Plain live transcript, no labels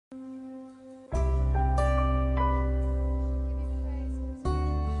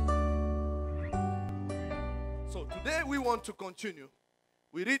Today we want to continue.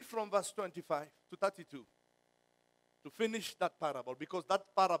 We read from verse 25 to 32 to finish that parable, because that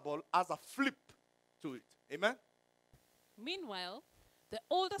parable has a flip to it. Amen? Meanwhile, the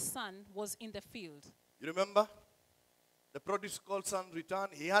older son was in the field. You remember? The prodigal son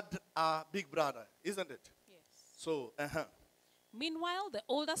returned. He had a big brother, isn't it? Yes. So, Meanwhile, the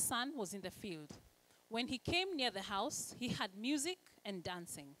older son was in the field. When he came near the house, he had music and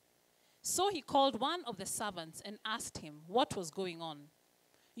dancing. So he called one of the servants and asked him what was going on.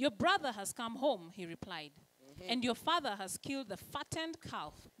 "Your brother has come home," he replied, "and your father has killed the fattened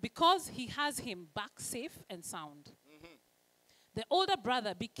calf because he has him back safe and sound." The older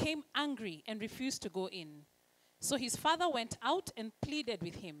brother became angry and refused to go in. So his father went out and pleaded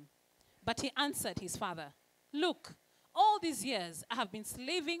with him. But he answered his father, "Look, all these years I have been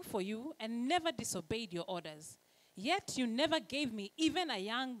slaving for you and never disobeyed your orders. Yet you never gave me even a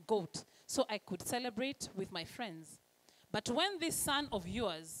young goat so I could celebrate with my friends. But when this son of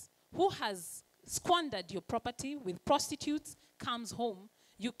yours, who has squandered your property with prostitutes, comes home,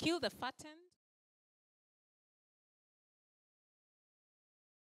 you kill the fattened."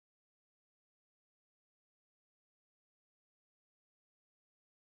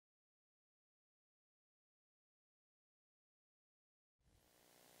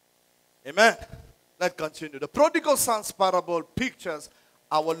 amen. Let's continue. The prodigal son's parable pictures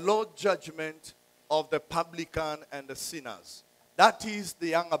our Lord's judgment of the publican and the sinners. That is the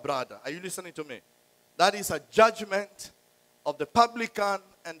younger brother. Are you listening to me? That is a judgment of the publican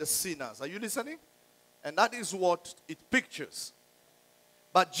and the sinners. Are you listening? And that is what it pictures.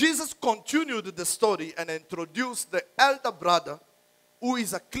 But Jesus continued the story and introduced the elder brother, who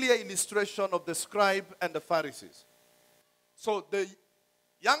is a clear illustration of the scribe and the Pharisees. So the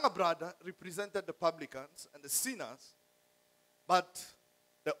younger brother represented the publicans and the sinners, but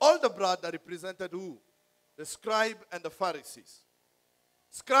the older brother represented who? The scribe and the Pharisees.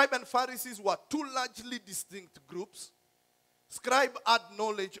 Scribe and Pharisees were two largely distinct groups. Scribe had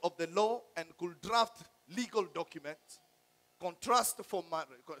knowledge of the law and could draft legal documents, contracts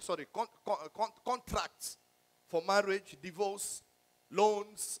for marriage, divorce,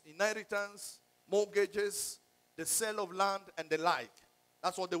 loans, inheritance, mortgages, the sale of land, and the like.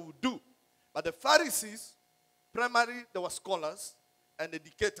 That's what they would do. But the Pharisees, primarily they were scholars and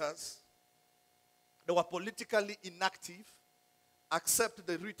educators. They were politically inactive, accept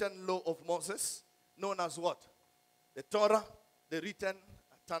the written law of Moses, known as what? The Torah, the written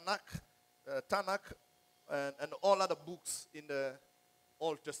Tanakh, and all other books in the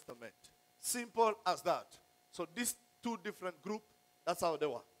Old Testament. Simple as that. So these two different groups, that's how they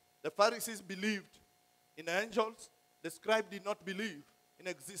were. The Pharisees believed in angels. The scribe did not believe in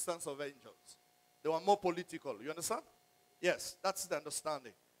existence of angels. They were more political. You understand? Yes, that's the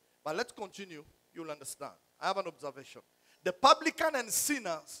understanding. But let's continue. You'll understand. I have an observation. The publican and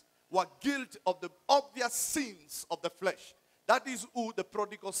sinners were guilty of the obvious sins of the flesh. That is who the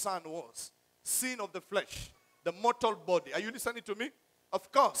prodigal son was. Sin of the flesh, the mortal body. Are you listening to me?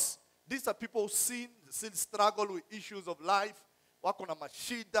 Of course. These are people who still struggle with issues of life. Work on a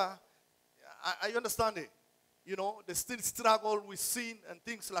mashida. Are you understanding? You know, they still struggle with sin and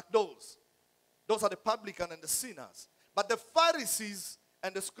things like those. Those are the publican and the sinners. But the Pharisees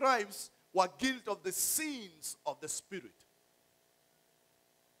and the scribes were guilty of the sins of the spirit.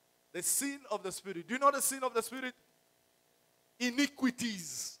 The sin of the spirit. Do you know the sin of the spirit?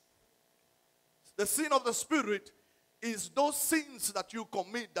 Iniquities. The sin of the spirit is those sins that you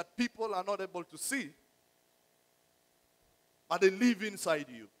commit that people are not able to see, but they live inside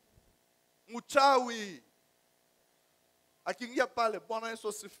you. Mchawi. Akiingia pale, Bwana Yesu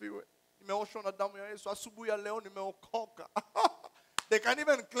asifiwe. Nimeoshwa na damu ya Yesu. Asubuhi ya leo nimeokoka. They can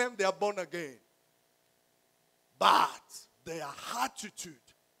even claim they are born again. But their attitude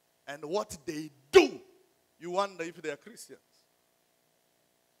and what they do, you wonder if they are Christians.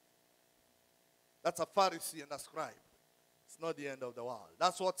 That's a Pharisee and a scribe. It's not the end of the world.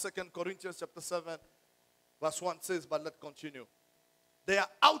 That's what 2 Corinthians chapter 7 verse 1 says, but let's continue. Their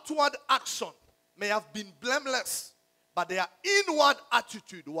outward action may have been blameless, but their inward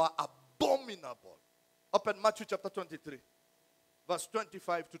attitude were abominable. Open Matthew chapter 23, verse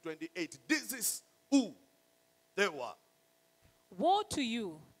 25 to 28. This is who they were. "Woe to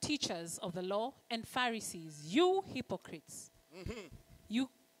you, teachers of the law and Pharisees, you hypocrites!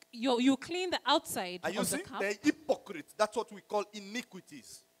 You clean the outside Are you of the seeing? cup. They're hypocrites. That's what we call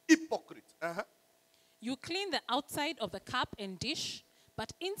iniquities. Hypocrites. You clean the outside of the cup and dish,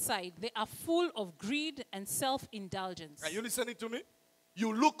 but inside they are full of greed and self-indulgence." Are you listening to me?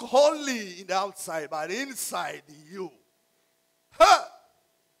 You look holy in the outside, but inside you. Ha!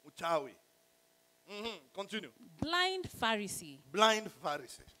 Uchawi. Continue. Blind Pharisee, Blind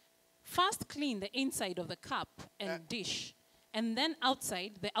Pharisee. first clean the inside of the cup and dish, and then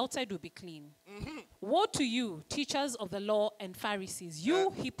the outside will be clean. Woe to you, teachers of the law and Pharisees,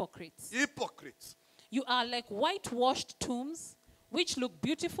 you hypocrites! Hypocrites. You are like whitewashed tombs, which look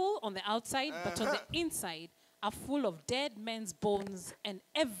beautiful on the outside, but on the inside are full of dead men's bones and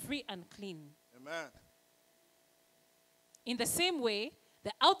every unclean. Amen. In the same way,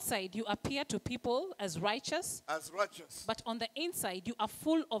 the outside you appear to people as righteous, but on the inside you are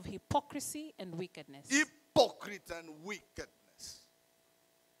full of hypocrisy and wickedness. Hypocrite and wickedness.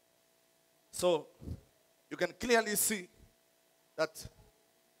 So, you can clearly see that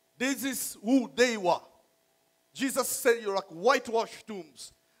this is who they were. Jesus said you're like whitewashed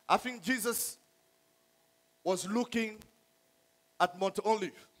tombs. I think Jesus was looking at Mount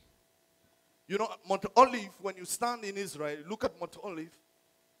Olive. You know, Mount Olive, when you stand in Israel, look at Mount Olive.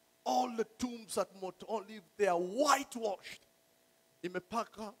 All the tombs at Mount Olive, they are whitewashed.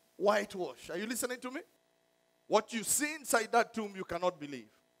 Imepaka, whitewash. Are you listening to me? What you see inside that tomb, you cannot believe.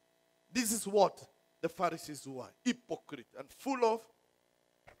 This is what the Pharisees were. Hypocrite and full of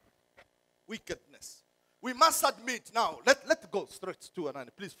wickedness. We must admit now, let's go straight to an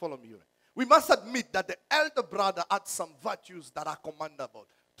end. Please follow me here. We must admit that the elder brother had some virtues that are commendable.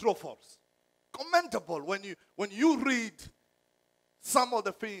 True or false? Commendable. When you read some of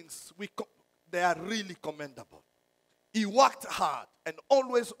the things, they are really commendable. He worked hard and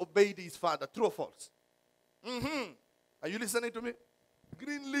always obeyed his father. True or false? Are you listening to me?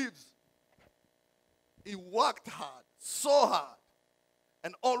 Green leaves. He worked hard, so hard,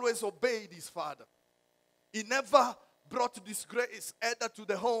 and always obeyed his father. He never brought disgrace either to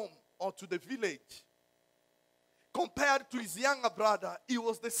the home or to the village. Compared to his younger brother, he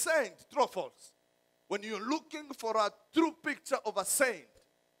was the saint. True or false? When you're looking for a true picture of a saint,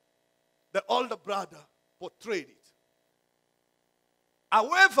 the older brother portrayed it.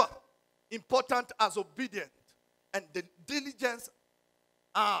 However important as obedience and the diligence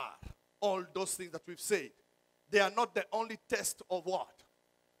are, all those things that we've said, they are not the only test of what?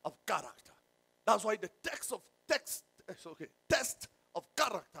 Of character. That's why the test of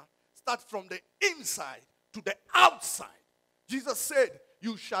character starts from the inside to the outside. Jesus said,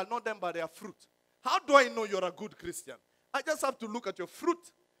 you shall know them by their fruit. How do I know you're a good Christian? I just have to look at your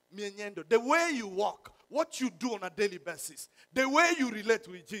fruit, the way you walk, what you do on a daily basis, the way you relate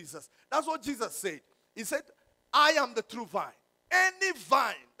with Jesus. That's what Jesus said. He said, I am the true vine. Any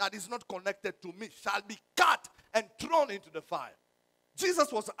vine that is not connected to me shall be cut and thrown into the fire.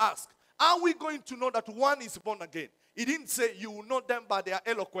 Jesus was asked, are we going to know that one is born again? He didn't say you will know them by their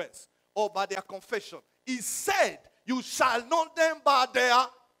eloquence or by their confession. He said you shall know them by their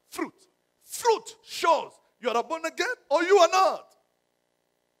fruit. Fruit shows you are born again or you are not.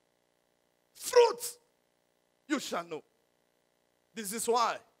 Fruit, you shall know. This is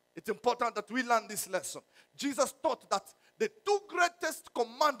why it's important that we learn this lesson. Jesus taught that the two greatest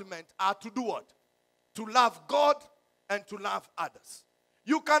commandments are to do what? To love God and to love others.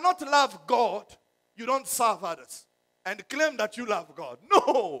 You cannot love God, you don't serve others, and claim that you love God.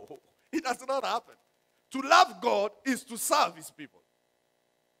 No, it does not happen. To love God is to serve his people.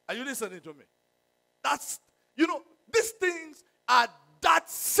 Are you listening to me? These things are that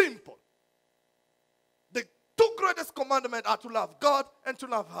simple. The two greatest commandments are to love God and to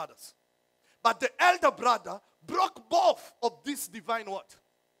love others. But the elder brother broke both of this divine what?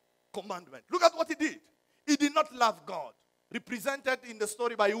 Commandment. Look at what he did. He did not love God. Represented in the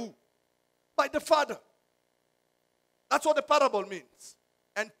story by who? By the father. That's what the parable means.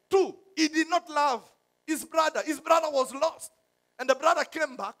 And two, he did not love his brother. His brother was lost. And the brother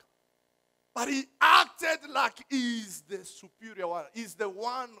came back. But he acted like he is the superior one. He's the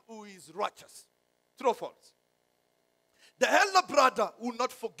one who is righteous. True or false? The elder brother will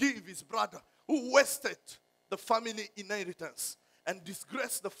not forgive his brother who wasted the family inheritance and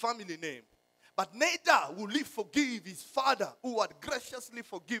disgraced the family name. But neither will he forgive his father who had graciously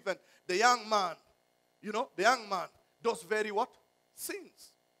forgiven the young man. The young man does very what?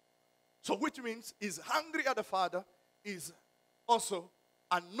 Sins. So which means he's angry at the father, is also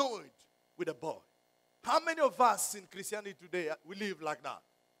annoyed with the boy. How many of us in Christianity today, we live like that?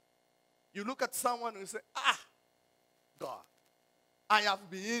 You look at someone and say, God, I have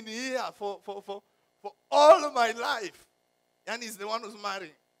been here for all of my life. And he's the one who's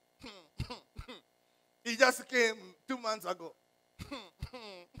married. He just came 2 months ago.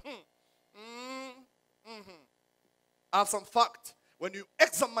 As a fact, when you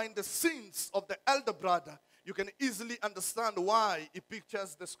examine the sins of the elder brother, you can easily understand why he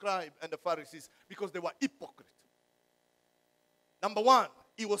pictures the scribe and the Pharisees, because they were hypocrites. Number one,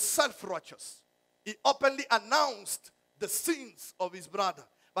 he was self-righteous. He openly announced the sins of his brother,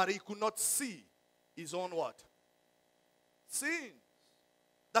 but he could not see his own what? Sins.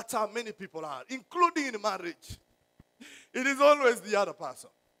 That's how many people are, including in marriage. It is always the other person.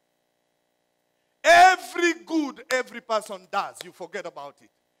 Every good every person does, you forget about it.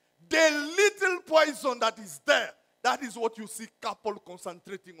 The little poison that is there, that is what you see couple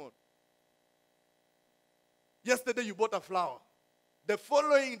concentrating on. Yesterday you bought a flower. The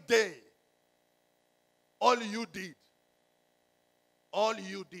following day, all you did,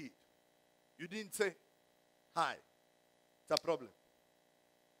 you didn't say, hi. It's a problem.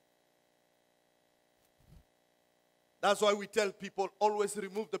 That's why we tell people always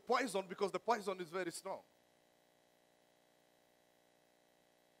remove the poison, because the poison is very strong.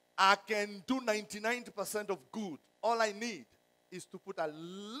 I can do 99% of good. All I need is to put a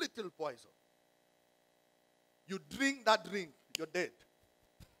little poison. You drink that drink, you're dead.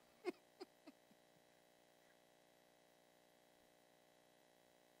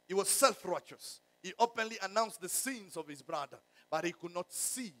 He was self-righteous. He openly announced the sins of his brother, but he could not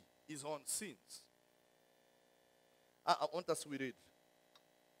see his own sins. I want us to read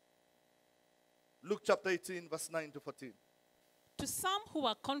Luke chapter 18, verse 9 to 14. To some who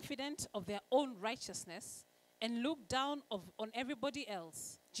are confident of their own righteousness and look down on everybody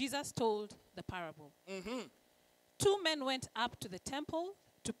else, Jesus told the parable. Two men went up to the temple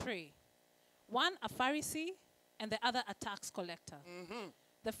to pray. One a Pharisee and the other a tax collector.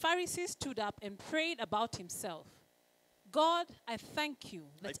 The Pharisee stood up and prayed about himself. God, I thank you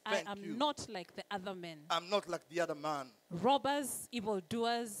that I am not like the other men. I'm not like the other man. Robbers,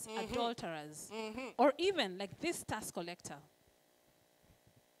 evildoers, adulterers, or even like this tax collector.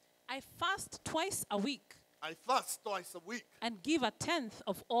 I fast twice a week. And give a tenth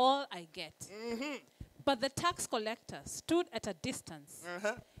of all I get. But the tax collector stood at a distance.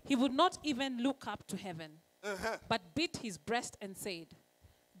 He would not even look up to heaven, but beat his breast and said,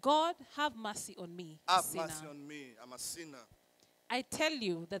 God, have mercy on me, a sinner. Have mercy on me, I'm a sinner. I tell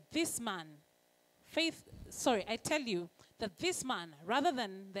you that this man, rather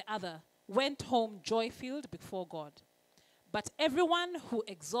than the other, went home joy-filled before God. But everyone who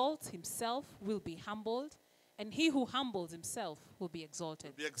exalts himself will be humbled, and he who humbles himself will be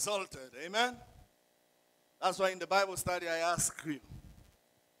exalted. Will be exalted, amen? That's why in the Bible study I ask you,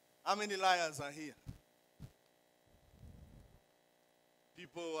 how many liars are here?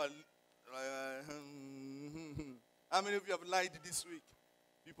 People are, how many of you have lied this week?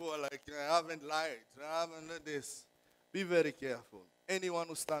 People are like, I haven't lied, I haven't done this. Be very careful. Anyone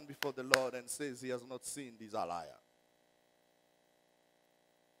who stands before the Lord and says he has not sinned is a liar.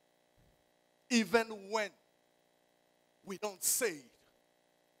 Even when we don't say it,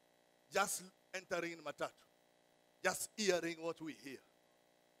 just entering Matatu, just hearing what we hear.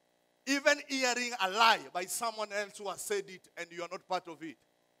 Even hearing a lie by someone else who has said it and you are not part of it,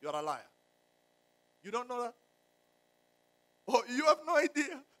 you are a liar. You don't know that? Oh, you have no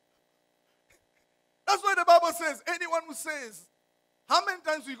idea. That's why the Bible says, anyone who says, how many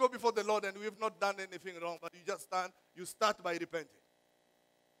times we go before the Lord and we have not done anything wrong, but you just stand, you start by repenting.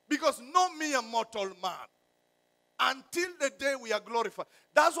 Because no mere mortal man, until the day we are glorified.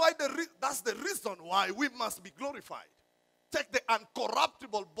 That's why that's the reason why we must be glorified. Take the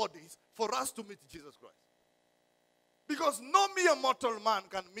uncorruptible bodies for us to meet Jesus Christ. Because no mere mortal man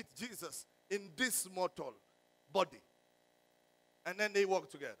can meet Jesus in this mortal body. And then they walk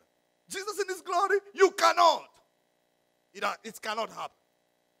together. Jesus in his glory, you cannot. It cannot happen.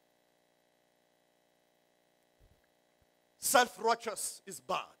 Self-righteous is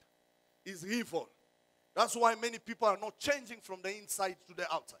bad, is evil. That's why many people are not changing from the inside to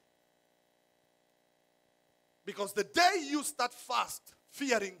the outside. Because the day you start fast,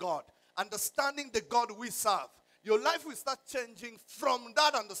 fearing God, understanding the God we serve, your life will start changing from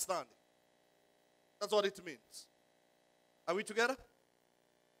that understanding. That's what it means. Are we together?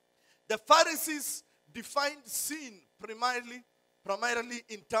 The Pharisees defined sin primarily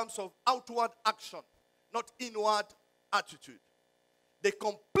in terms of outward action, not inward attitude. They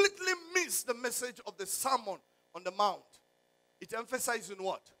completely missed the message of the Sermon on the Mount. It emphasizes in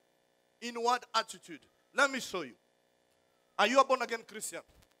what? Inward attitude. Let me show you. Are you a born-again Christian?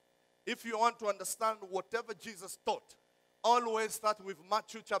 If you want to understand whatever Jesus taught, always start with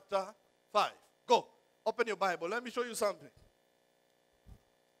Matthew chapter 5. Go. Open your Bible. Let me show you something.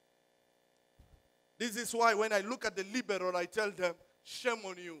 This is why when I look at the liberal, I tell them, shame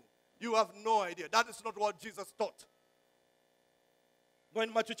on you. You have no idea. That is not what Jesus taught. Go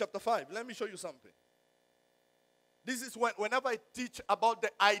in Matthew chapter 5. Let me show you something. This is whenever I teach about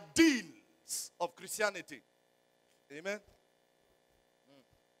the ideals of Christianity. Amen?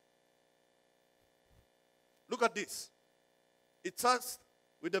 Look at this. It starts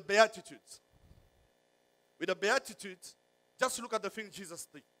with the Beatitudes. With the Beatitudes, just look at the thing Jesus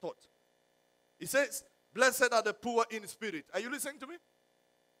taught. He says, blessed are the poor in spirit. Are you listening to me?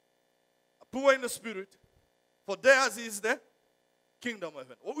 Poor in the spirit, for theirs is the kingdom of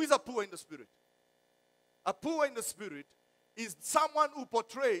heaven. Who is a poor in the spirit? A poor in the spirit is someone who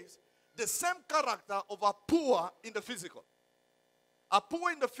portrays the same character of a poor in the physical. A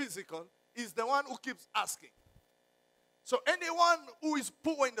poor in the physical is the one who keeps asking. So anyone who is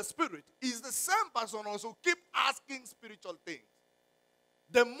poor in the spirit is the same person also who keeps asking spiritual things.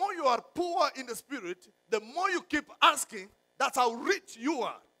 The more you are poor in the spirit, the more you keep asking, that's how rich you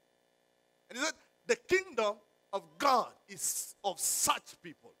are. And he said, the kingdom of God is of such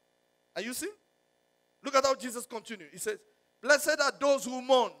people. Are you seeing? Look at how Jesus continues. He says, blessed are those who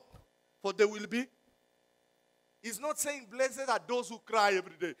mourn, for they will be. He's not saying blessed are those who cry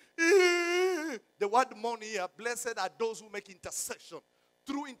every day. The word mourn here, blessed are those who make intercession.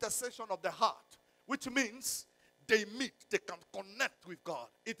 Through intercession of the heart. Which means they meet, they can connect with God.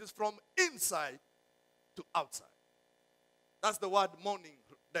 It is from inside to outside. That's the word mourning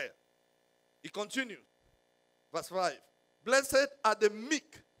there. He continues. Verse 5. Blessed are the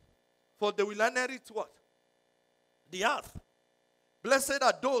meek, for they will inherit what? The earth. Blessed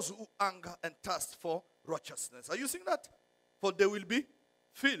are those who hunger and thirst for righteousness. Are you seeing that? For they will be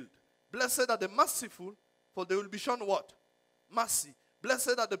filled. Blessed are the merciful, for they will be shown what? Mercy.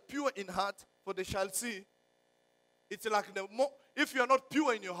 Blessed are the pure in heart, for they shall see. It's like if you are not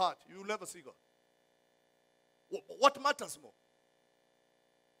pure in your heart, you will never see God. What matters more?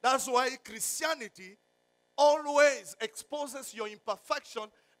 That's why Christianity always exposes your imperfection,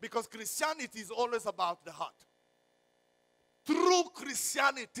 because Christianity is always about the heart. True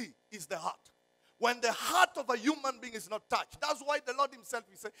Christianity is the heart. When the heart of a human being is not touched, that's why the Lord himself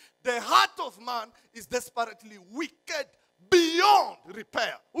will say, the heart of man is desperately wicked beyond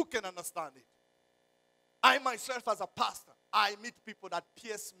repair. Who can understand it? I myself as a pastor, I meet people that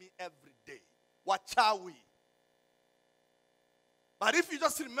pierce me every day. Wachawi. But if you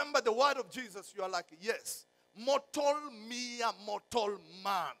just remember the word of Jesus, you are like, yes, mortal me, a mortal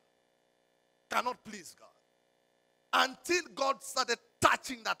man, cannot please God. Until God started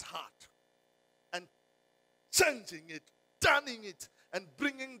touching that heart and changing it, turning it, and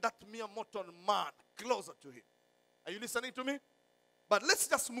bringing that mere mortal man closer to him. Are you listening to me? But let's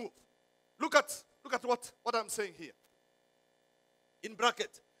just move. Look at what I'm saying here. In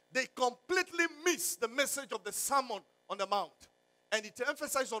bracket, they completely miss the message of the Sermon on the Mount. And it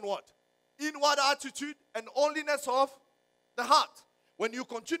emphasizes on what? Inward attitude and holiness of the heart. When you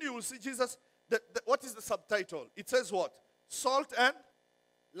continue, you will see Jesus. What is the subtitle? It says what? Salt and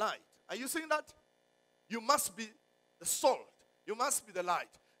light. Are you seeing that? You must be the salt. You must be the light.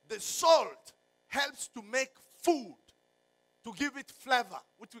 The salt helps to make food, to give it flavor,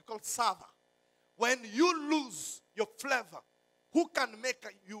 which we call savor. When you lose your flavor, who can make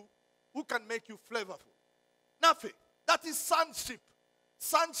you flavorful? Nothing. That is sonship.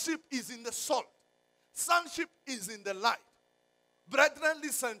 Sonship is in the salt. Sonship is in the light. Brethren,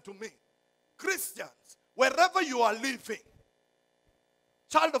 listen to me. Christians, wherever you are living,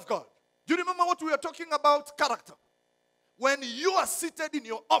 child of God, do you remember what we were talking about? Character. When you are seated in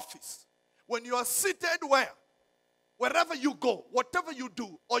your office, when you are seated wherever you go, whatever you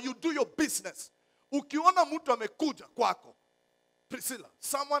do, or you do your business, ukiona mtu amekuja kwako, Priscilla,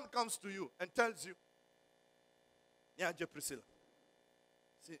 someone comes to you and tells you, Nyaje Priscilla,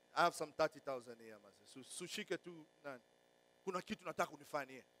 see, I have some 30,000 here, sushike tu nani, kuna kitu nataka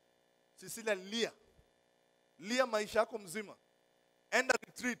unifanyie. Cecilia, lia maisha yako mzima. Enda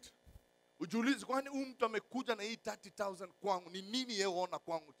retreat. Ujiulize, kwani huyu mtu amekuja na hii 30,000 kwangu, ni nini yeye huona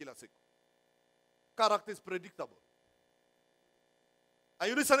kwangu kila siku? Character is predictable. Are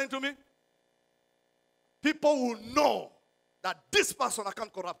you listening to me? People will know that this person, I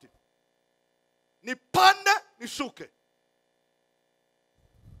can't corrupt him. Ni pande, ni shuke.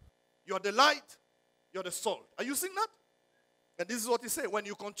 You are the light, you are the salt. Are you seeing that? And this is what he said. When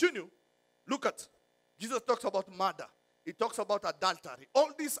you continue, look at, Jesus talks about murder. He talks about adultery.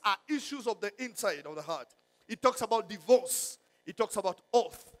 All these are issues of the inside of the heart. He talks about divorce. He talks about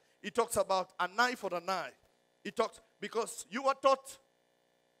oath. He talks about an eye for an eye. He talks, because you were taught,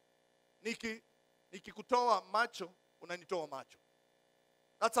 nikikutoa macho, unanitoa macho.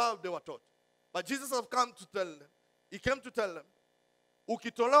 That's how they were taught. But Jesus has come to tell them, he came to tell them,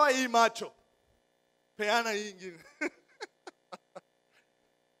 ukitolewa hii macho, peana hii ingine.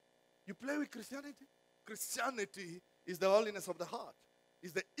 You play with Christianity? Christianity is the holiness of the heart.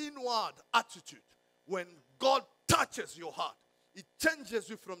 It's the inward attitude. When God touches your heart, it changes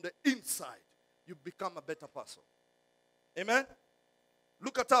you from the inside you become a better person. Amen?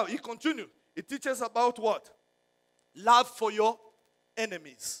 Look at how he continued. It teaches about what? Love for your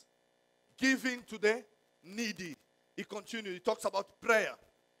enemies. Giving to the needy. He continued. He talks about prayer.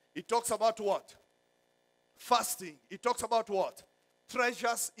 He talks about what? Fasting. He talks about what?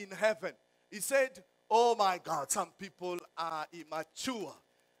 Treasures in heaven. He said, oh my God, some people are immature.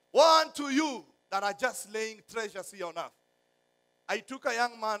 Woe unto you that are just laying treasures here on earth. I took a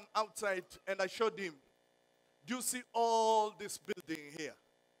young man outside and I showed him, do you see all this building here?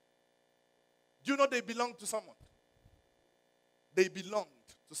 Do you know they belong to someone? They belonged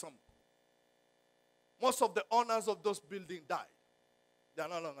to someone. Most of the owners of those buildings died. They are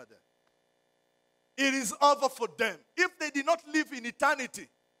no longer there. It is over for them. If they did not live in eternity,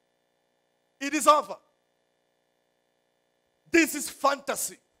 it is over. This is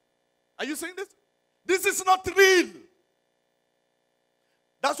fantasy. Are you saying this? This is not real.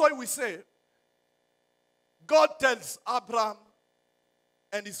 That's why we say, God tells Abraham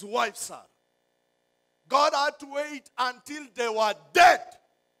and his wife Sarah, God had to wait until they were dead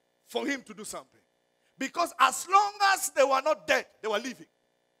for him to do something. Because as long as they were not dead, they were living.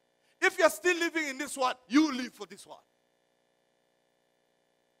 If you're still living in this world, you live for this world.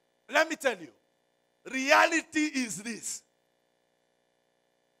 Let me tell you, reality is this.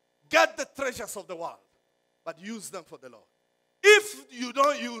 Get the treasures of the world, but use them for the Lord. If you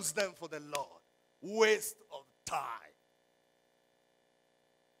don't use them for the Lord, waste of time.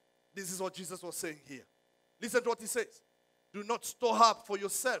 This is what Jesus was saying here. Listen to what he says. Do not store up for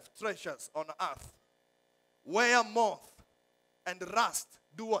yourself treasures on earth, where moth and rust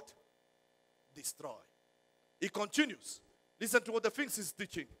do what? Destroy. He continues. Listen to what the things he's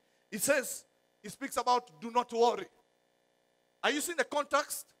teaching. He says, he speaks about do not worry. Are you seeing the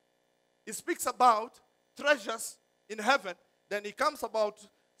context? He speaks about treasures in heaven. Then he comes about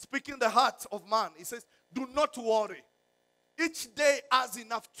speaking the heart of man. He says, do not worry. Each day has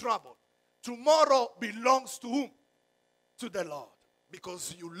enough trouble. Tomorrow belongs to whom? To the Lord.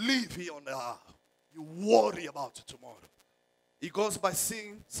 Because you live here on the earth. You worry about tomorrow. He goes by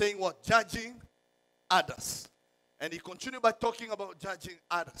saying what? Judging others. And he continues by talking about judging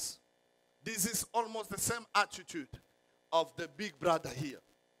others. This is almost the same attitude of the big brother here.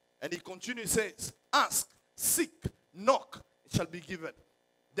 And he continues, says, ask, seek, knock, it shall be given.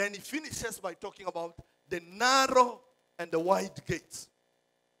 Then he finishes by talking about the narrow and the wide gates.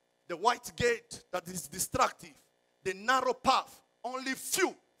 The wide gate that is destructive. The narrow path, only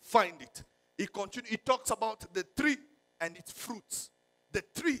few find it. He talks about the tree and its fruits. The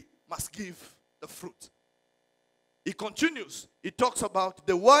tree must give the fruit. He continues. He talks about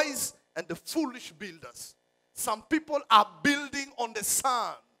the wise and the foolish builders. Some people are building on the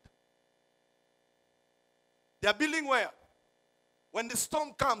sand. They are building where? When the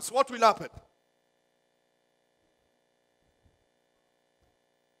storm comes, what will happen?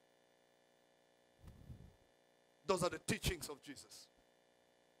 Those are the teachings of Jesus.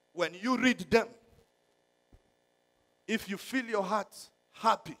 When you read them, if you feel your heart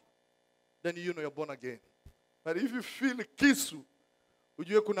happy, then you know you're born again. But if you feel kisu,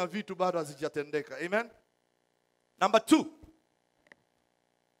 ujue kuna vitu bado hazijatendeka. Amen? Number 2.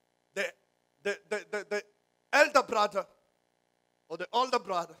 The elder brother, or the older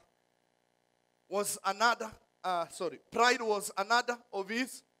brother, was another, pride was another of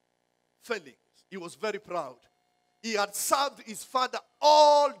his failings. He was very proud. He had served his father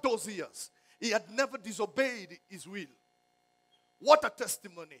all those years. He had never disobeyed his will. What a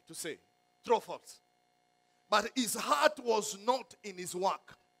testimony to say. True or false? But his heart was not in his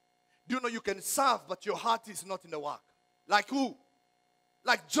work. Do you know you can serve, but your heart is not in the work? Like who?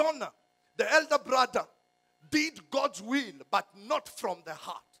 Like Jonah, the elder brother, did God's will, but not from the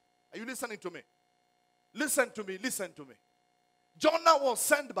heart. Are you listening to me? Listen to me, listen to me. Jonah was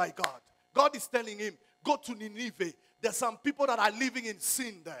sent by God. God is telling him, go to Nineveh. There's some people that are living in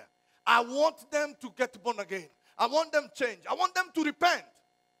sin there. I want them to get born again. I want them change. I want them to repent.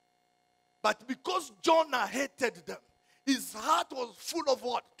 But because Jonah hated them, his heart was full of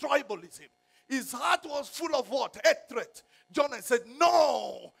what? Tribalism. His heart was full of what? Hatred. Jonah said,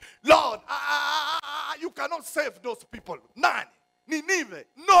 no, Lord, you cannot save those people. None. Nineveh.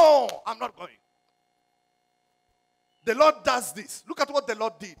 No, I'm not going. The Lord does this. Look at what the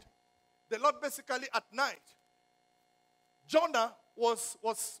Lord did. The Lord basically at night, Jonah was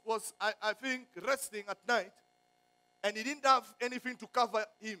I think, resting at night, and he didn't have anything to cover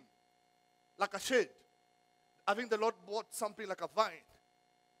him, like a shade. I think the Lord bought something like a vine,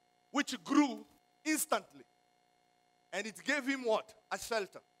 which grew instantly. And it gave him what? A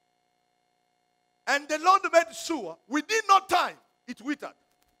shelter. And the Lord made sure, within no time, it withered.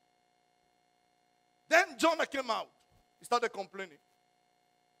 Then Jonah came out. He started complaining.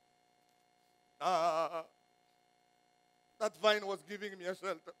 That vine was giving me a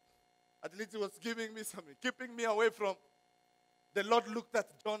shelter. At least it was giving me something, keeping me away from. The Lord looked at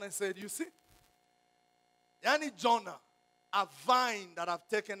Jonah and said, you see, Yani Jonah, a vine that I've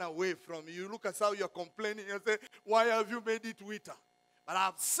taken away from you. Look at how you're complaining and say, why have you made it wither? But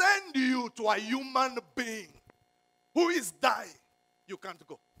I've sent you to a human being who is dying. You can't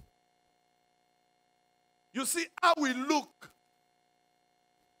go. You see how we look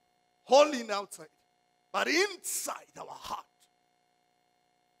holy outside, but inside our heart,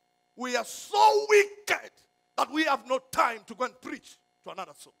 we are so wicked that we have no time to go and preach to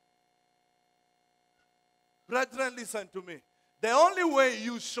another soul. Brethren, listen to me. The only way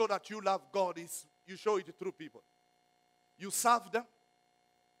you show that you love God is you show it through people. You serve them.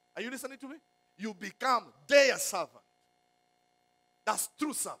 Are you listening to me? You become their servant. That's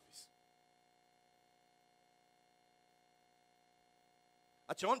true service.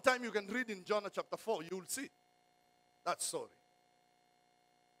 At your own time, you can read in Jonah chapter 4. You will see that story.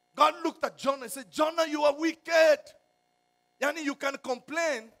 God looked at Jonah and said, Jonah, you are wicked. Yani, you can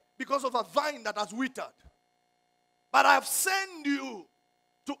complain because of a vine that has withered. But I have sent you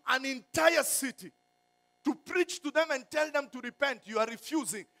to an entire city to preach to them and tell them to repent. You are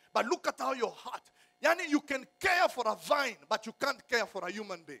refusing. But look at how your heart. Yani, you can care for a vine, but you can't care for a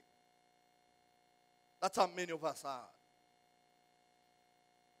human being. That's how many of us are.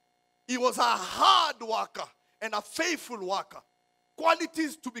 He was a hard worker and a faithful worker.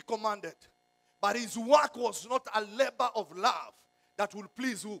 Qualities to be commanded. But his work was not a labor of love that will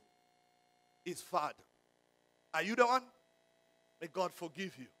please who? His Father. Are you the one? May God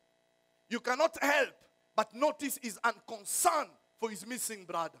forgive you. You cannot help but notice his unconcern for his missing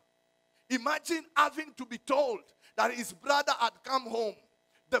brother. Imagine having to be told that his brother had come home.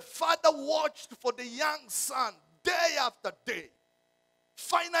 The father watched for the young son day after day.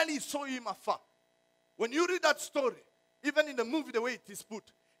 Finally saw him afar. When you read that story, even in the movie, the way it is put,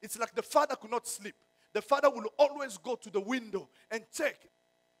 it's like the father could not sleep. The father will always go to the window and check.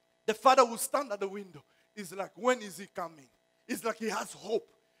 The father will stand at the window. It's like, when is he coming? It's like he has hope.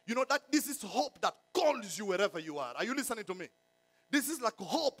 You know that this is hope that calls you wherever you are. Are you listening to me? This is like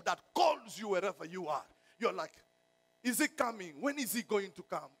hope that calls you wherever you are. You're like, is he coming? When is he going to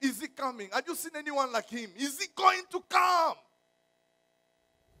come? Is he coming? Have you seen anyone like him? Is he going to come?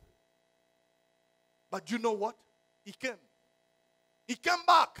 But you know what? He came. He came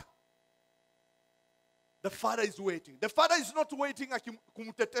back. The father is waiting. The father is not waiting like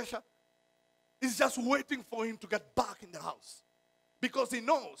kumutetesha. He's just waiting for him to get back in the house. Because he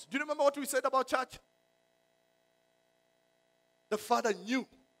knows. Do you remember what we said about church? The father knew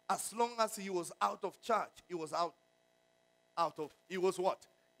as long as he was out of church, he was he was what?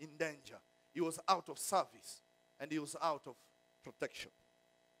 In danger. He was out of service. And he was out of protection.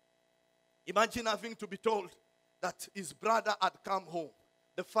 Imagine having to be told that his brother had come home.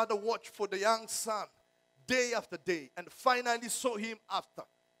 The father watched for the young son day after day and finally saw him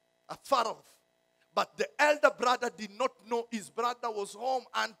afar off. But the elder brother did not know his brother was home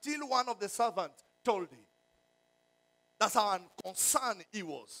until one of the servants told him. That's how unconcerned he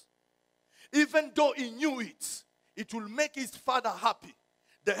was. Even though he knew it will make his father happy.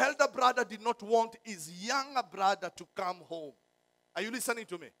 The elder brother did not want his younger brother to come home. Are you listening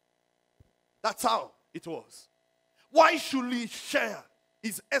to me? That's how it was. Why should he share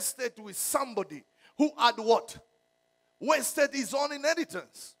his estate with somebody who had what? Wasted his own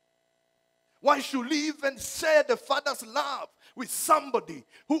inheritance. Why should he even share the father's love with somebody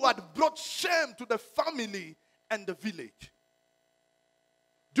who had brought shame to the family and the village?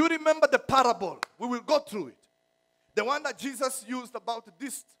 Do you remember the parable? We will go through it. The one that Jesus used about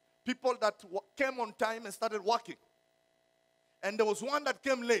these people that came on time and started working. And there was one that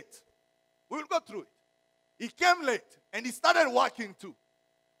came late. We will go through it. He came late and he started working too.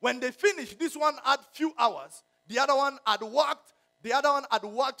 When they finished, this one had few hours. The other one had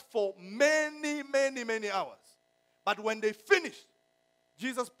worked for many, many, many hours. But when they finished,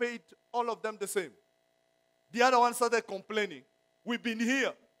 Jesus paid all of them the same. The other one started complaining. We've been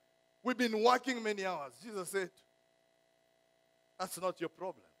here. We've been working many hours. Jesus said, that's not your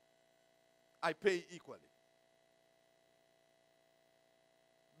problem. I pay equally.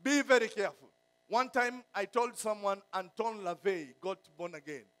 Be very careful. One time I told someone Anton LaVey got born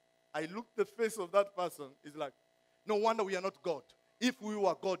again. I looked the face of that person. It's like, no wonder we are not God. If we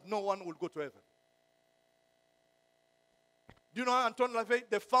were God, no one would go to heaven. Do you know Anton LaVey?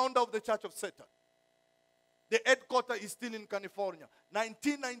 The founder of the Church of Satan. The headquarters is still in California.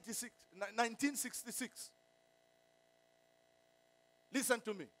 1966. Listen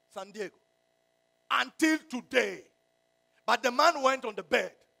to me. San Diego. until today. But the man went on the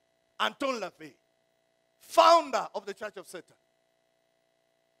bed. Anton LaVey, founder of the Church of Satan.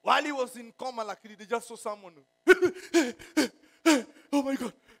 While he was in coma, like they just saw someone. Oh my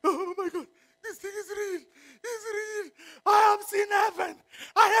God. Oh my God. This thing is real. It's real. I have seen heaven.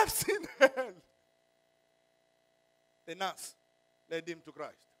 I have seen hell. The nurse led him to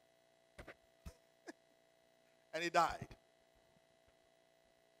Christ. And he died.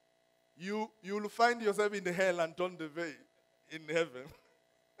 You will find yourself in the hell and turn the way in heaven.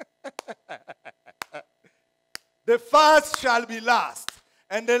 The first shall be last,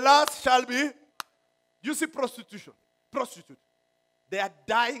 and the last shall be. You see prostitute. They are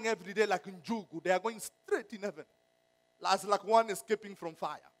dying every day like in Jugu. They are going straight in heaven. As like one escaping from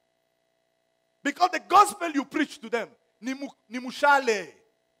fire. Because the gospel you preach to them, nimushale.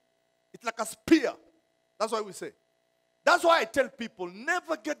 It's like a spear. That's why we say. That's why I tell people,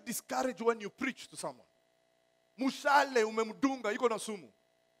 never get discouraged when you preach to someone. Mushale umemdunga, iko na sumu.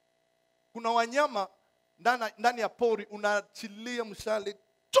 Kuna wanyama ndani ya pori unachilia mshale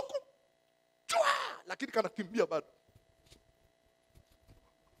chuku chua, lakini kanakimbia bado.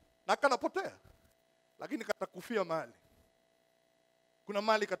 Na kanapotea. Lakini katakufia mahali. Kuna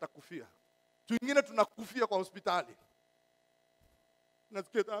mahali katakufia. Tuingine tunakufia kwa hospitali.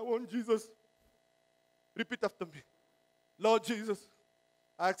 Nasikia, I want Jesus. Repeat after me. Lord Jesus,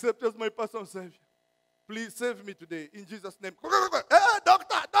 I accept you as my personal Savior. Please save me today in Jesus' name. Hey,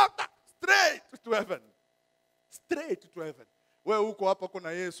 doctor. Straight to heaven. Straight to heaven. Wewe uko hapa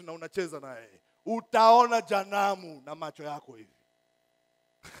kuna Yesu na unacheza na yeye. Utaona janamu na macho yako hivi.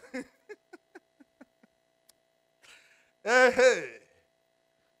 Hey.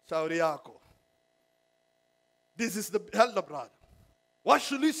 Shauri yako. This is the elder brother. What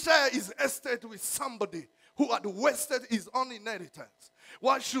should he share his estate with somebody who had wasted his own inheritance?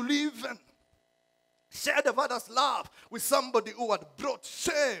 Why should he even share the father's love with somebody who had brought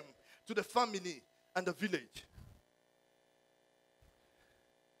shame to the family and the village?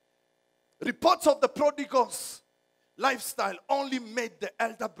 Reports of the prodigal's lifestyle only made the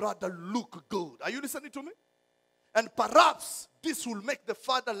elder brother look good. Are you listening to me? And perhaps this will make the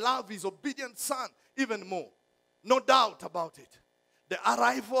father love his obedient son even more. No doubt about it. The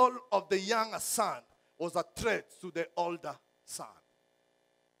arrival of the younger son was a threat to the older son.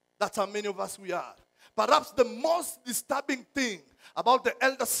 That's how many of us we are. Perhaps the most disturbing thing about the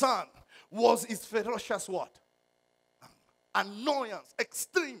elder son was his ferocious what? Annoyance,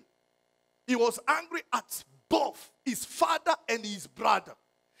 extreme. He was angry at both his father and his brother.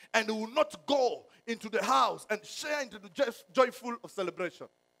 And he would not go into the house and share into the joyful of celebration.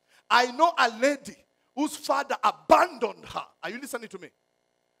 I know a lady whose father abandoned her. Are you listening to me?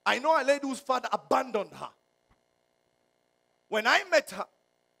 I know a lady whose father abandoned her. When I met her,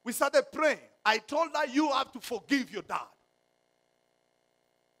 we started praying. I told her, you have to forgive your dad.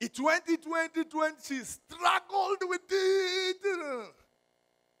 In 2020, she struggled with it.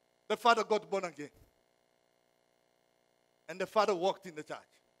 The father got born again. And the father walked in the church.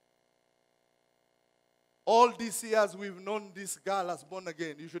 All these years we've known this girl as born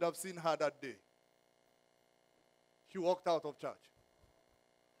again. You should have seen her that day. She walked out of church.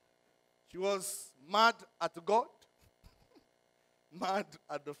 She was mad at God, mad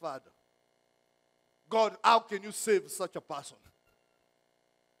at the Father. God, how can you save such a person?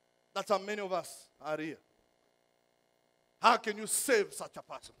 That's how many of us are here. How can you save such a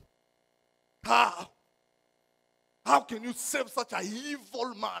person? How? How can you save such an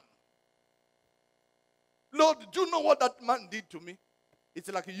evil man? Lord, do you know what that man did to me?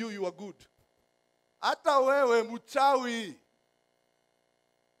 It's like you are good. Ata wewe muchawi.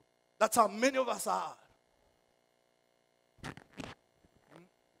 That's how many of us are.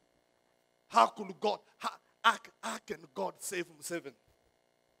 How could God, how can God save himself?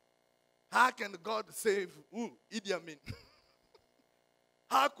 How can God save Idi Amin?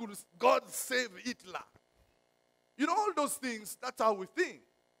 How could God save Hitler? You know, all those things, that's how we think.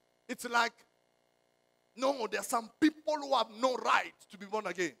 It's like, no, there are some people who have no right to be born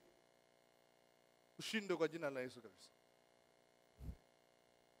again.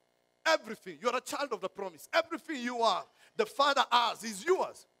 Everything, you're a child of the promise. Everything you are, the Father has, is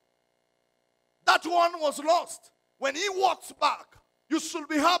yours. That one was lost. When he walks back, you should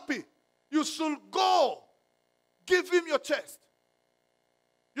be happy. You should go. Give him your chest.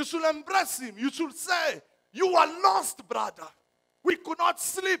 You should embrace him. You should say, you are lost, brother. We could not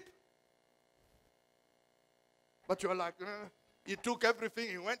sleep. But you're like, he took everything.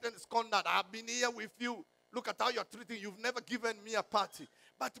 He went and squandered. I've been here with you. Look at how you're treating. You've never given me a party.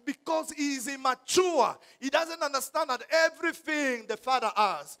 But because he is immature, he doesn't understand that everything the Father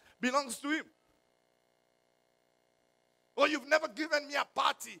has belongs to him. Oh, you've never given me a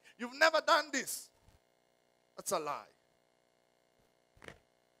party. You've never done this. That's a lie.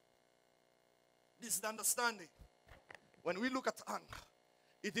 This is the understanding. When we look at anger,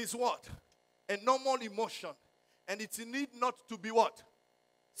 it is what? A normal emotion. And it need not to be what?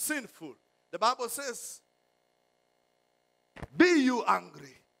 Sinful. The Bible says, be you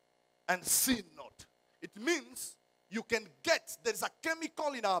angry and sin not. It means you can get, there's a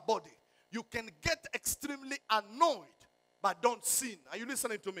chemical in our body. You can get extremely annoyed, but don't sin. Are you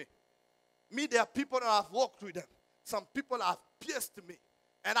listening to me? Me, there are people that I've walked with them. Some people have pierced me.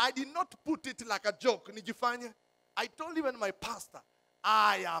 And I did not put it like a joke. Nijifanya. I told even my pastor,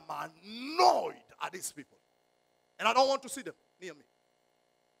 I am annoyed at these people. And I don't want to see them near me.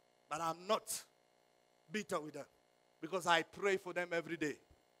 But I'm not bitter with them. Because I pray for them every day.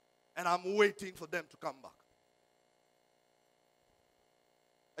 And I'm waiting for them to come back.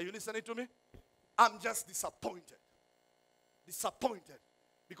 Are you listening to me? I'm just disappointed. Disappointed.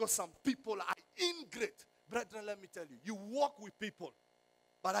 Because some people are ingrate. Brethren, let me tell you. You walk with people.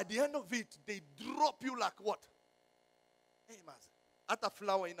 But at the end of it, they drop you like what? Hey, man. At a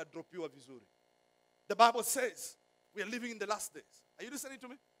flower in a drop you of Missouri. The Bible says we are living in the last days. Are you listening to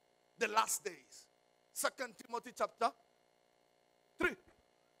me? The last days. 2 Timothy chapter 3.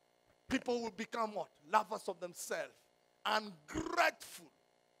 People will become what? Lovers of themselves. Ungrateful.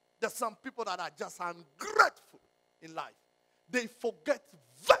 There's some people that are just ungrateful in life. They forget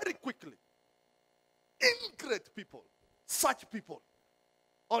very quickly. Ingrate people. Such people.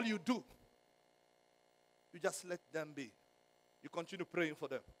 All you do, you just let them be. You continue praying for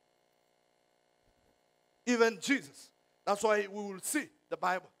them. Even Jesus. That's why we will see the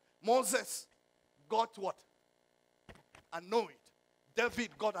Bible. Moses got what? Annoyed.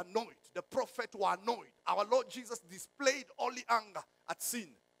 David got annoyed. The prophet were annoyed. Our Lord Jesus displayed only anger at sin.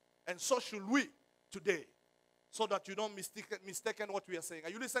 And so should we today. So that you don't mistaken what we are saying.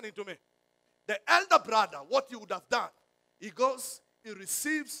 Are you listening to me? The elder brother, what he would have done, he goes, he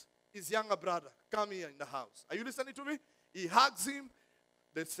receives his younger brother. Come here in the house. Are you listening to me? He hugs him.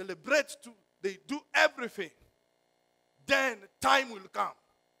 They celebrate. They do everything. Then time will come.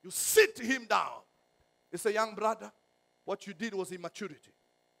 You sit him down. He say, young brother, what you did was immaturity.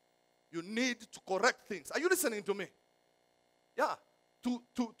 You need to correct things. Are you listening to me? Yeah.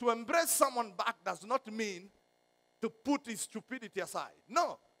 To embrace someone back does not mean to put his stupidity aside.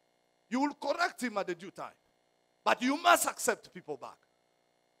 No. You will correct him at the due time. But you must accept people back.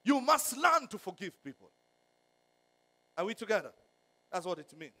 You must learn to forgive people. Are we together? That's what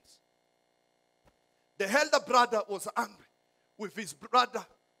it means. The elder brother was angry with his brother,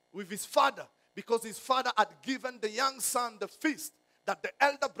 with his father, because his father had given the young son the feast that the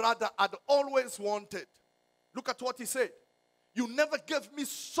elder brother had always wanted. Look at what he said. You never gave me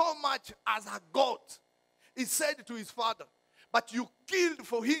so much as a goat. He said to his father, but you killed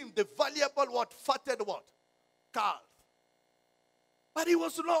for him the valuable what? Fatted what? Calf. But he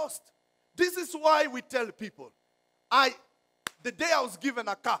was lost. This is why we tell people, the day I was given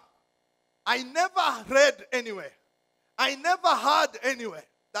a car, I never read anywhere. I never heard anywhere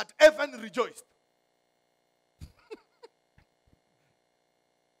that heaven rejoiced.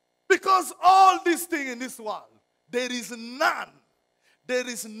 Because all these things in this world, there is none, there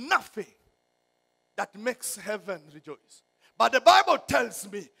is nothing that makes heaven rejoice. But the Bible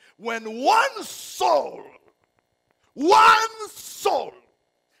tells me when one soul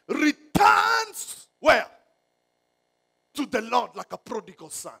returns where? To the Lord like a prodigal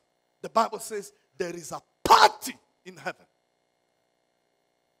son. The Bible says there is a party in heaven.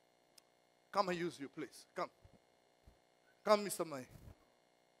 Come and use you, please. Come. Come, Mr. May.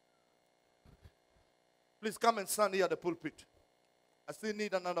 Please come and stand here at the pulpit. I still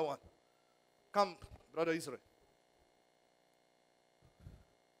need another one. Come, Brother Israel.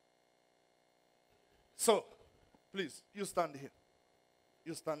 So, please, you stand here.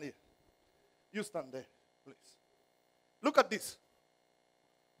 You stand here. You stand there, please. Look at this.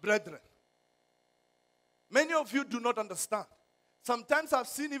 Brethren, many of you do not understand. Sometimes I've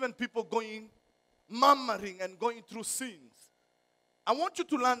seen even people murmuring and going through sins. I want you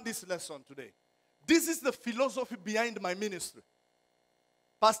to learn this lesson today. This is the philosophy behind my ministry.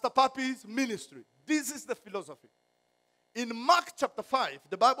 Pastor Papi's ministry. This is the philosophy. In Mark chapter 5,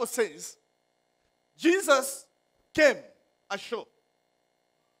 the Bible says, Jesus came ashore.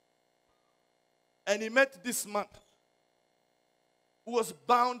 And he met this man who was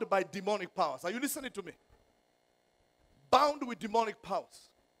bound by demonic powers. Are you listening to me? Bound with demonic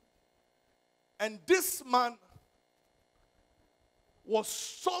powers. And this man was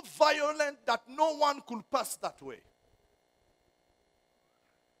so violent that no one could pass that way.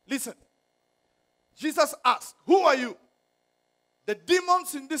 Listen. Jesus asked, who are you? The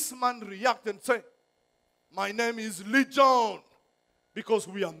demons in this man react and say, my name is Legion, because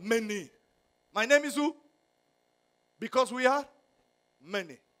we are many. My name is who? Because we are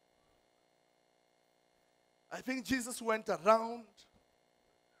many. I think Jesus went around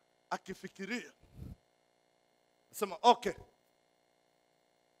akifikiria. Sema, okay.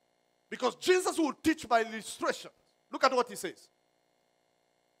 Because Jesus will teach by illustration. Look at what he says.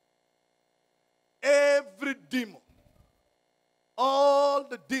 Every demon, all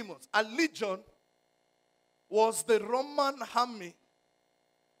the demons, a legion was the Roman army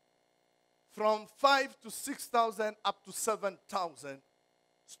from 5,000 to 6,000 up to 7,000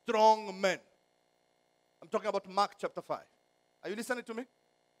 strong men. I'm talking about Mark chapter 5. Are you listening to me?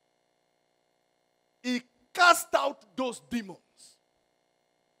 He cast out those demons.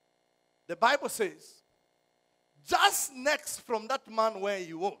 The Bible says, just next from that man where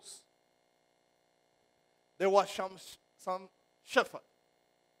he was, there was some shepherd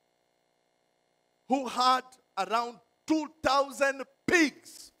who had around 2,000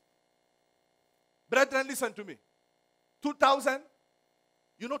 pigs. Brethren, listen to me. 2,000?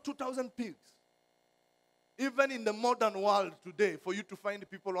 You know 2,000 pigs? Even in the modern world today, for you to find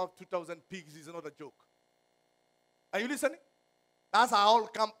people who have 2,000 pigs is not a joke. Are you listening? That's how all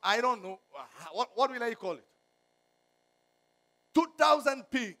come. I don't know. What will I call it? 2,000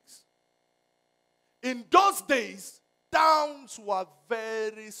 pigs. In those days, towns were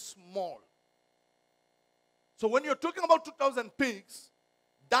very small. So when you're talking about 2,000 pigs,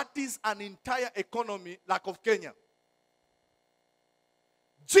 that is an entire economy like of Kenya.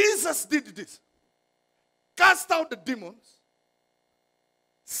 Jesus did this. Cast out the demons,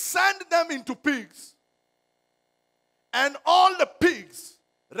 send them into pigs, and all the pigs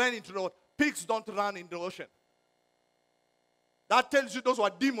ran into the water. Pigs don't run in the ocean. That tells you those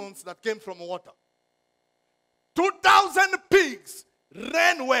were demons that came from water. 2,000 pigs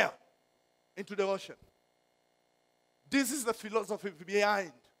ran where? Into the ocean. This is the philosophy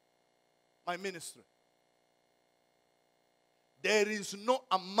behind my ministry. There is no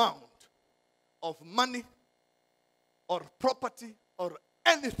amount of money or property or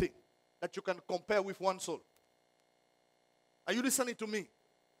anything that you can compare with one soul. Are you listening to me?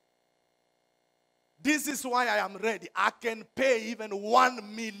 This is why I am ready. I can pay even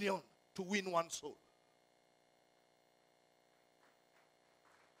 1 million to win one soul.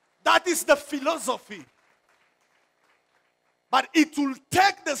 That is the philosophy. But it will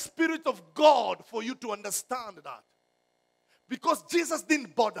take the Spirit of God for you to understand that. Because Jesus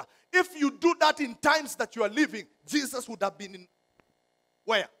didn't bother. If you do that in times that you are living, Jesus would have been in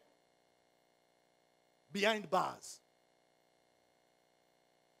where? Behind bars.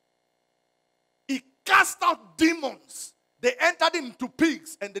 He cast out demons. They entered into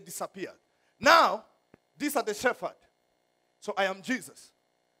pigs and they disappeared. Now, these are the shepherd. So I am Jesus.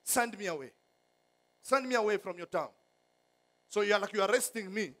 Send me away. Send me away from your town. So you are like you are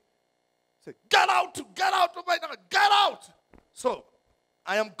arresting me. Say, get out of my town, get out. So,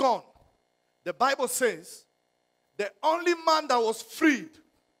 I am gone. The Bible says, the only man that was freed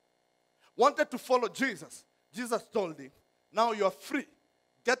wanted to follow Jesus. Jesus told him, now you are free.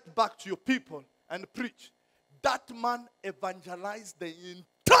 Get back to your people and preach. That man evangelized the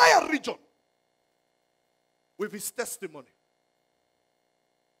entire region with his testimony.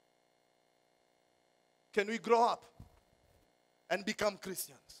 Can we grow up and become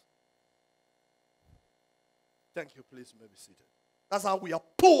Christians? Thank you. Please, may be seated. That's how we are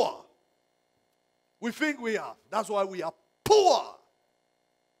poor. We think we are. That's why we are poor.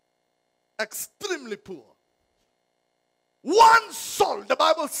 Extremely poor. One soul, the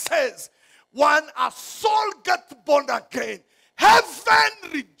Bible says, when a soul gets born again,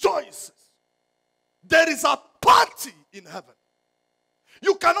 heaven rejoices. There is a party in heaven.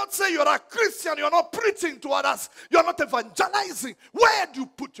 You cannot say you're a Christian, you're not preaching to others, you're not evangelizing. Where do you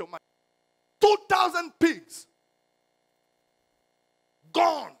put your mind? 2,000 pigs.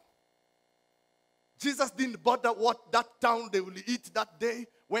 Gone. Jesus didn't bother what that town they will eat that day,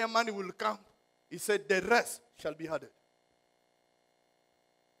 where money will come. He said, the rest shall be added.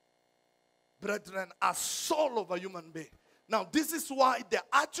 Brethren, a soul of a human being. Now, this is why the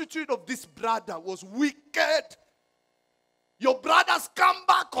attitude of this brother was wicked. Your brothers come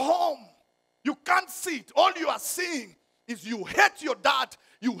back home. You can't see it. All you are seeing is you hate your dad.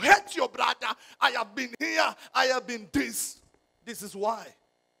 You hate your brother. I have been here. I have been this. This is why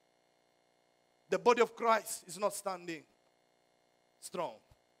the body of Christ is not standing strong.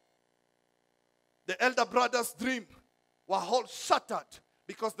 The elder brother's dream were all shattered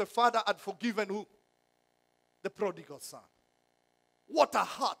because the father had forgiven who? The prodigal son. What a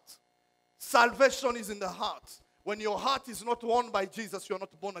heart. Salvation is in the heart. when your heart is not won by Jesus, you're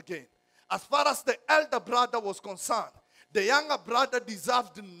not born again. As far as the elder brother was concerned, the younger brother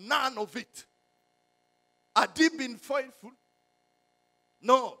deserved none of it. Had he been faithful?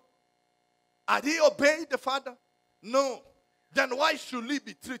 No. Had he obeyed the father? No. Then why should he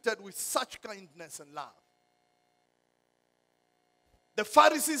be treated with such kindness and love? The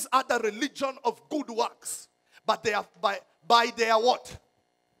Pharisees had a religion of good works, but they are by their what?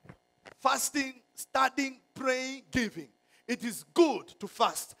 Fasting, studying, praying, giving. It is good to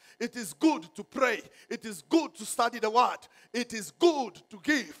fast. It is good to pray. It is good to study the word. It is good to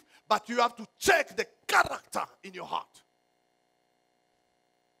give. But you have to check the character in your heart.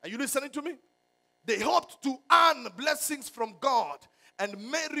 Are you listening to me? They hoped to earn blessings from God and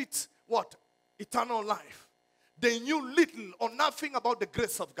merit what? Eternal life. They knew little or nothing about the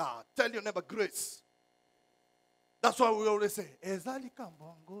grace of God. Tell your neighbor, grace. That's why we always say,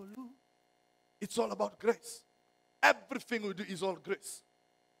 it's all about grace. Everything we do is all grace.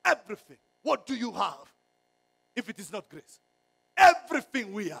 Everything. What do you have if it is not grace?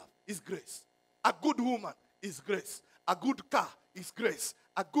 Everything we have is grace. A good woman is grace. A good car is grace.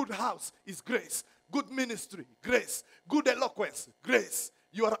 A good house is grace. Good ministry, grace. Good eloquence, grace.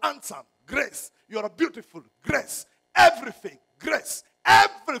 You are handsome, grace. You are beautiful, grace. Everything, grace.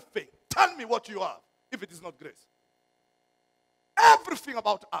 Everything. Tell me what you have if it is not grace. Everything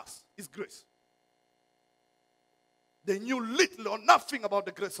about us is grace. They knew little or nothing about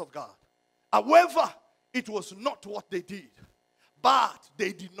the grace of God. However, it was not what they did, but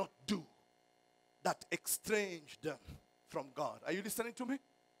they did not do that estranged them from God. Are you listening to me?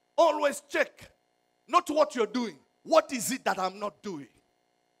 Always check, not what you're doing. What is it that I'm not doing?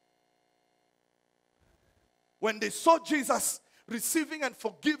 When they saw Jesus receiving and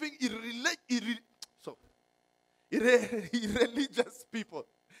forgiving irreligious people,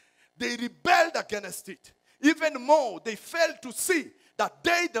 they rebelled against it. Even more, they failed to see that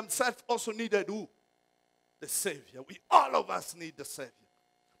they themselves also needed who? The Savior. All of us need the Savior.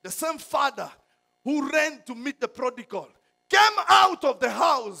 The same father who ran to meet the prodigal came out of the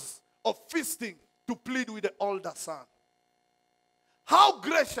house of feasting to plead with the older son. How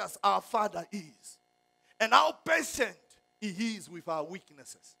gracious our Father is, and how patient He is with our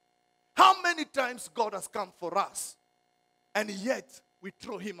weaknesses. How many times God has come for us, and yet we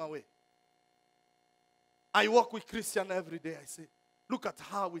throw Him away. I walk with Christian every day. I say, look at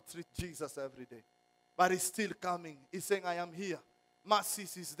how we treat Jesus every day. But He's still coming. He's saying, I am here.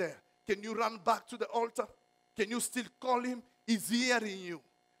 Mercies is there. Can you run back to the altar? Can you still call Him? He's hearing you.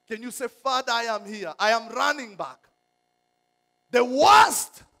 Can you say, Father, I am here. I am running back. The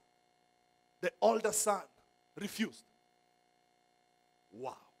worst, the older son refused.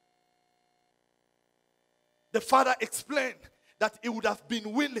 Wow. The father explained that he would have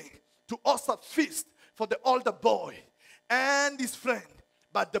been willing to host a feast for the older boy and his friend,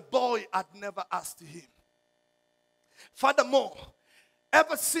 but the boy had never asked him. Furthermore,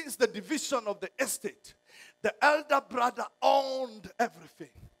 ever since the division of the estate, the elder brother owned everything.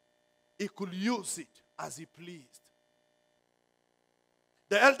 He could use it as he pleased.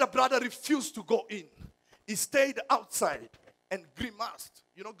 The elder brother refused to go in. He stayed outside and grimaced.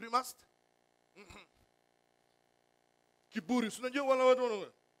 You know grimaced? Kiburi.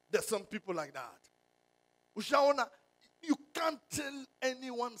 There's some people like that. Ushaona, you can't tell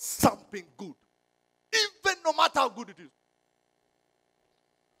anyone something good, even no matter how good it is.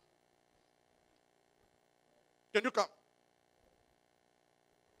 Can you come?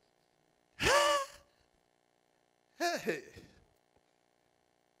 Hey.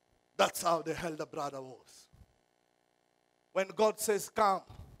 That's how the elder brother was. When God says, come,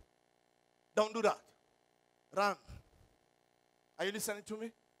 don't do that. Run. Are you listening to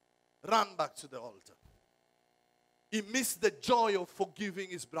me? Run back to the altar. He missed the joy of forgiving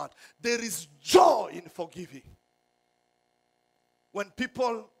his brother. There is joy in forgiving. When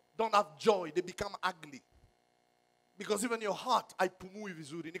people don't have joy, they become ugly. Because even your heart, haipumui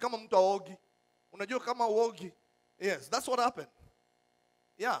vizuri. Ni kama mtu aogi. Unajua kama uogi. Yes, that's what happened.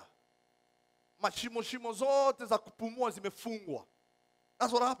 Yeah. Mashimo zote za kupumua zimefungwa.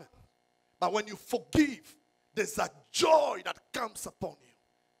 That's what happened. But when you forgive, there's a joy that comes upon you.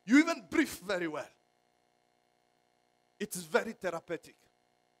 You even breathe very well. It's very therapeutic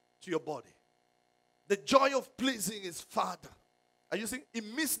to your body. The joy of pleasing his father. Are you seeing? He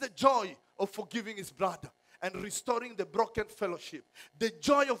missed the joy of forgiving his brother and restoring the broken fellowship. The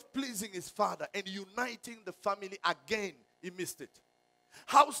joy of pleasing his father and uniting the family again. He missed it.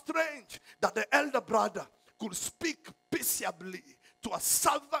 How strange that the elder brother could speak peaceably to a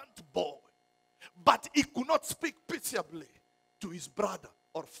servant boy, but he could not speak peaceably to his brother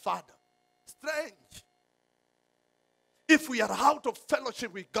or father. Strange. If we are out of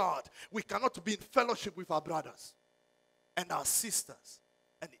fellowship with God, we cannot be in fellowship with our brothers and our sisters,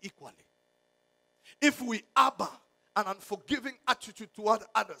 and equally. If we harbor an unforgiving attitude toward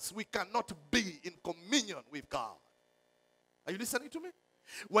others, we cannot be in communion with God. Are you listening to me?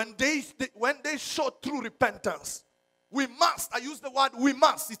 When they show true repentance, we must, I use the word we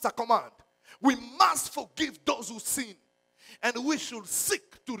must, it's a command. We must forgive those who sin. And we should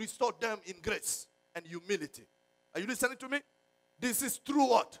seek to restore them in grace and humility. Are you listening to me? This is true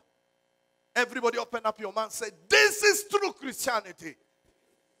what? Everybody open up your mouth and say, this is true Christianity.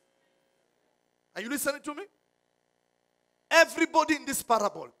 Are you listening to me? Everybody in this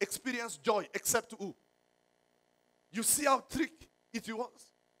parable experienced joy except who? You see how tricky it was?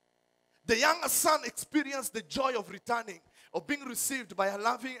 The younger son experienced the joy of returning, of being received by a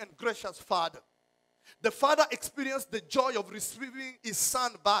loving and gracious father. The father experienced the joy of receiving his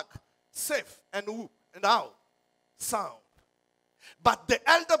son back, safe and who? And how? Sound. But the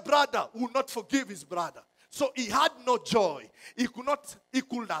elder brother would not forgive his brother. So he had no joy. He could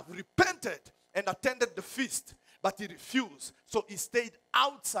have repented and attended the feast, but he refused. So he stayed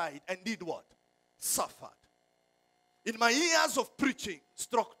outside and did what? Suffered. In my years of preaching,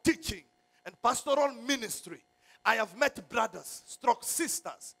 teaching, and pastoral ministry, I have met brothers,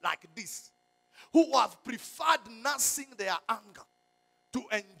 sisters like this, who have preferred nursing their anger to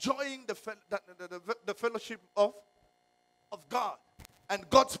enjoying the fellowship of God and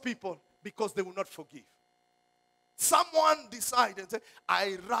God's people because they will not forgive. Someone decided and said,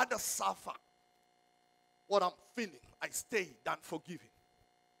 I rather suffer what I'm feeling. I stay than forgiving.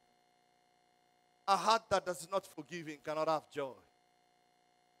 A heart that does not forgive cannot have joy.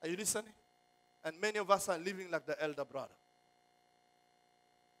 Are you listening? And many of us are living like the elder brother.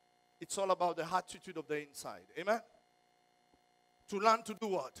 It's all about the attitude of the inside. Amen? To learn to do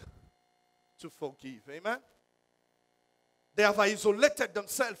what? To forgive. Amen? They have isolated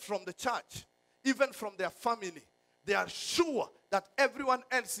themselves from the church, even from their family. They are sure that everyone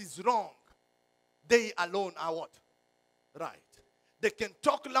else is wrong. They alone are what? Right. They can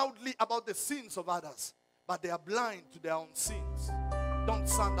talk loudly about the sins of others, but they are blind to their own sins. Don't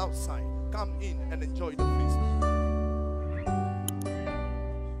stand outside. Come in and enjoy the feast.